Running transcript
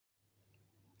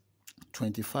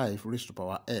25 raised to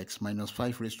power x minus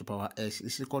 5 raised to power s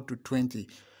is equal to 20.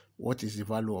 What is the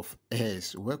value of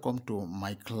s? Welcome to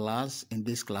my class. In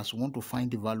this class, we want to find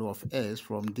the value of s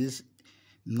from this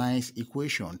nice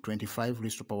equation. 25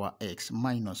 raised to power x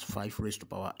minus 5 raised to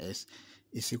power s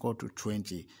is equal to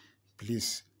 20.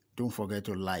 Please don't forget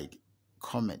to like,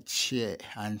 comment, share,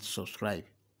 and subscribe.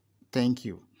 Thank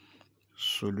you.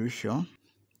 Solution.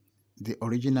 The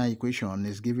original equation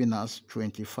is giving us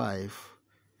 25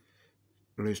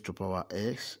 raised to power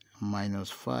x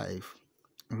minus 5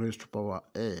 raised to power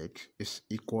x is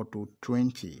equal to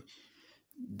 20.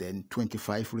 Then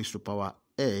 25 raised to power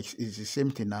x is the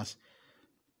same thing as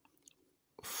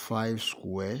 5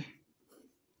 square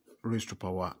raised to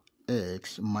power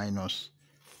x minus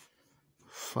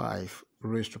 5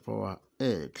 raised to power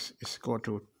x is equal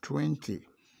to 20.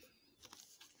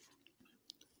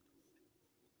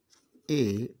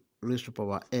 A raised to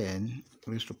power n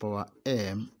raised to power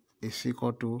m is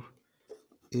equal to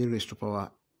a raised to power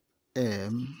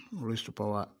m raised to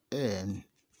power n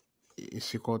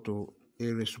is equal to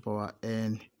a raised to power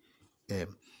n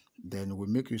m. Then we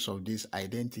make use of this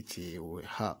identity. We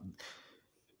have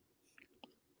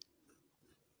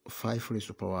 5 raised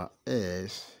to power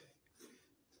s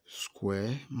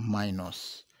square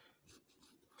minus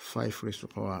 5 raised to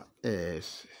power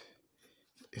s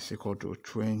is equal to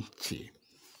 20.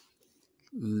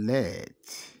 Let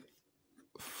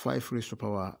 5 raised to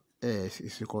power s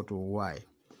is equal to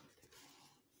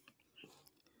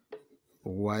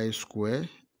y square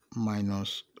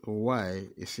minus y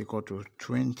is equal to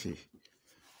 20.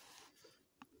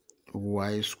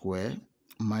 Y square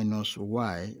minus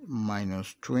y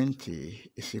minus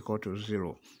 20 is equal to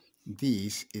 0.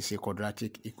 This is a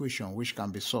quadratic equation which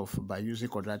can be solved by using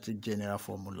quadratic general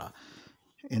formula.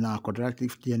 In our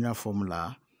quadratic general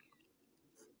formula,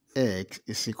 x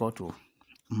is equal to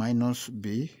minus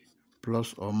b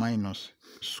plus or minus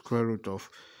square root of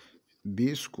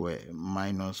b square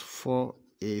minus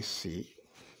 4ac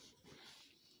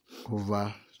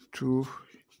over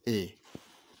 2a.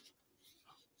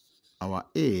 Our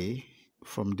a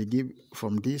from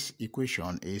this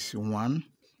equation is 1,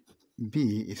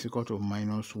 b is equal to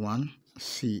minus 1,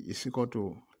 c is equal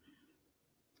to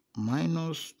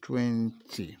minus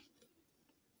 20.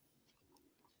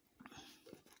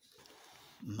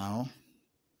 Now,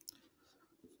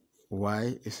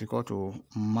 y is equal to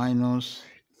minus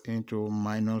into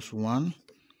minus 1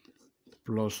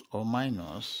 plus or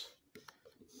minus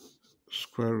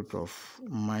square root of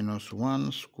minus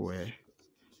 1 square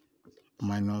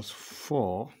minus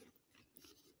 4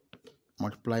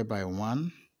 multiplied by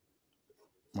 1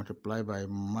 multiplied by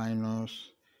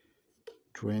minus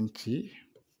 20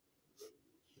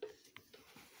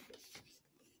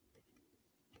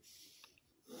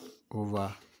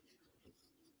 over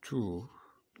 2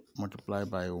 multiplied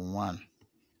by 1.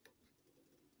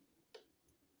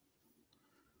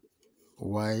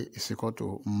 Y is equal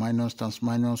to minus times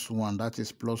minus 1, that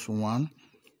is plus 1,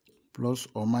 plus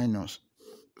or minus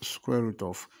square root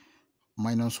of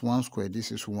minus 1 square,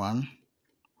 this is 1,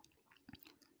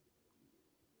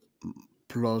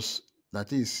 plus,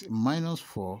 that is minus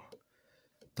 4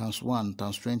 times 1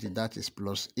 times 20, that is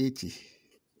plus 80.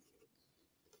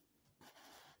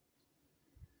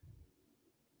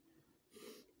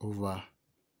 Over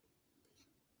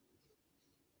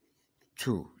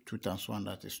 2. 2 times 1,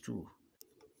 that is 2.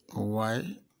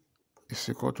 Y is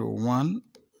equal to 1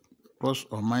 plus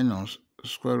or minus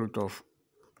square root of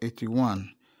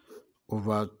 81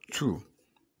 over 2.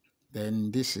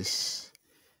 Then this is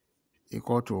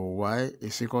equal to y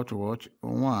is equal to what?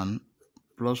 1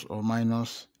 plus or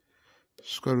minus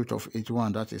square root of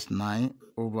 81, that is 9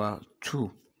 over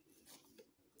 2.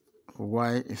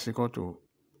 Y is equal to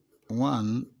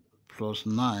 1 plus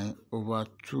 9 over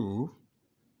 2,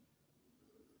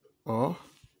 or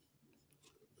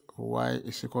y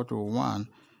is equal to 1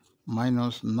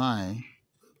 minus 9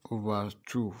 over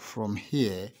 2. From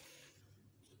here,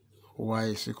 y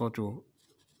is equal to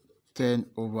 10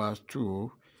 over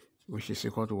 2, which is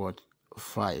equal to what?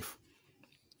 5.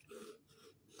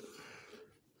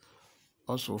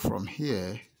 Also from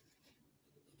here,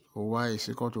 y is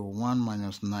equal to 1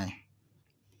 minus 9,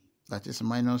 that is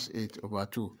minus 8 over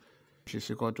 2, which is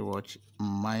equal to what?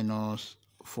 Minus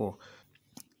 4.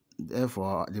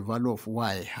 Therefore, the value of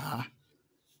y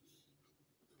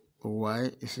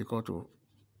is equal to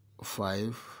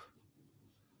 5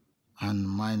 and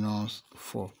minus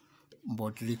 4.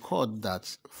 But record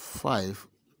that 5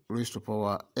 raised to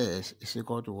power s is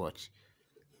equal to what?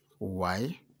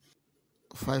 Y.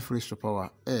 5 raised to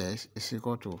power s is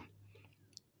equal to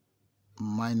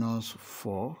minus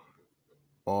 4,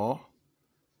 or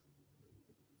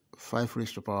 5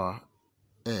 raised to power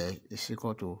s is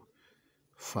equal to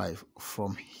 5.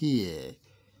 From here,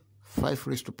 5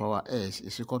 raised to power s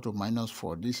is equal to minus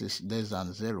 4. This is less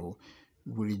than 0.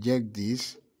 We reject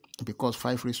this because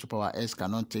 5 raised to power s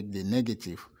cannot take the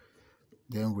negative.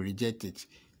 Then we reject it.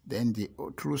 Then the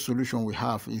true solution we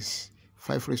have is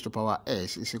 5 raised to power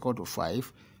s is equal to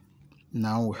 5.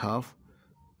 Now we have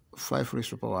 5 raised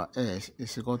to power s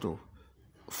is equal to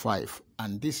 5.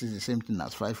 And this is the same thing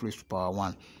as 5 raised to power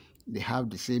 1. They have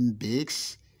the same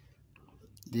base.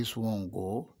 This one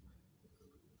go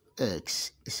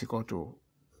x is equal to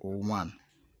 1.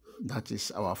 That is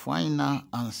our final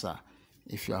answer.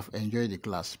 If you have enjoyed the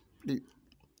class, please,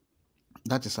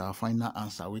 that is our final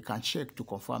answer. We can check to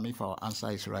confirm if our answer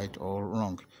is right or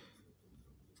wrong.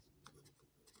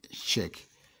 Check.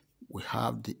 We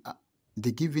have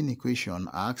the given equation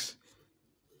asks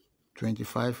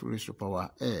 25 raised to power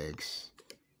x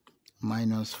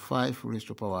minus 5 raised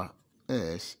to power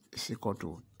s is equal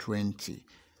to 20.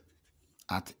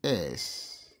 At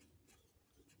s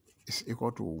is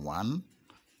equal to 1,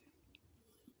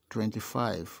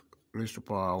 25 raised to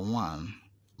power 1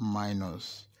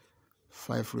 minus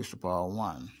 5 raised to power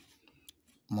 1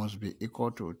 must be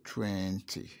equal to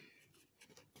 20.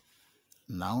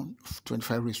 Now,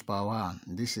 25 raised to power 1,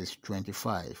 this is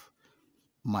 25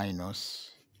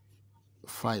 minus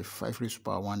 5. 5 raised to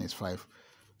power 1 is 5,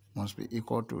 must be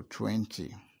equal to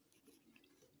 20.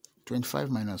 25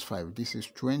 minus 5, this is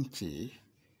 20,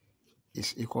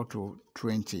 is equal to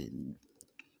 20,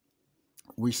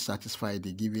 which satisfy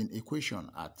the given equation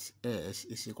at s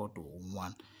is equal to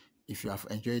 1. If you have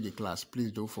enjoyed the class,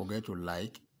 please don't forget to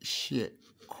like, share,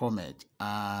 comment,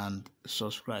 and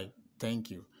subscribe.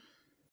 Thank you.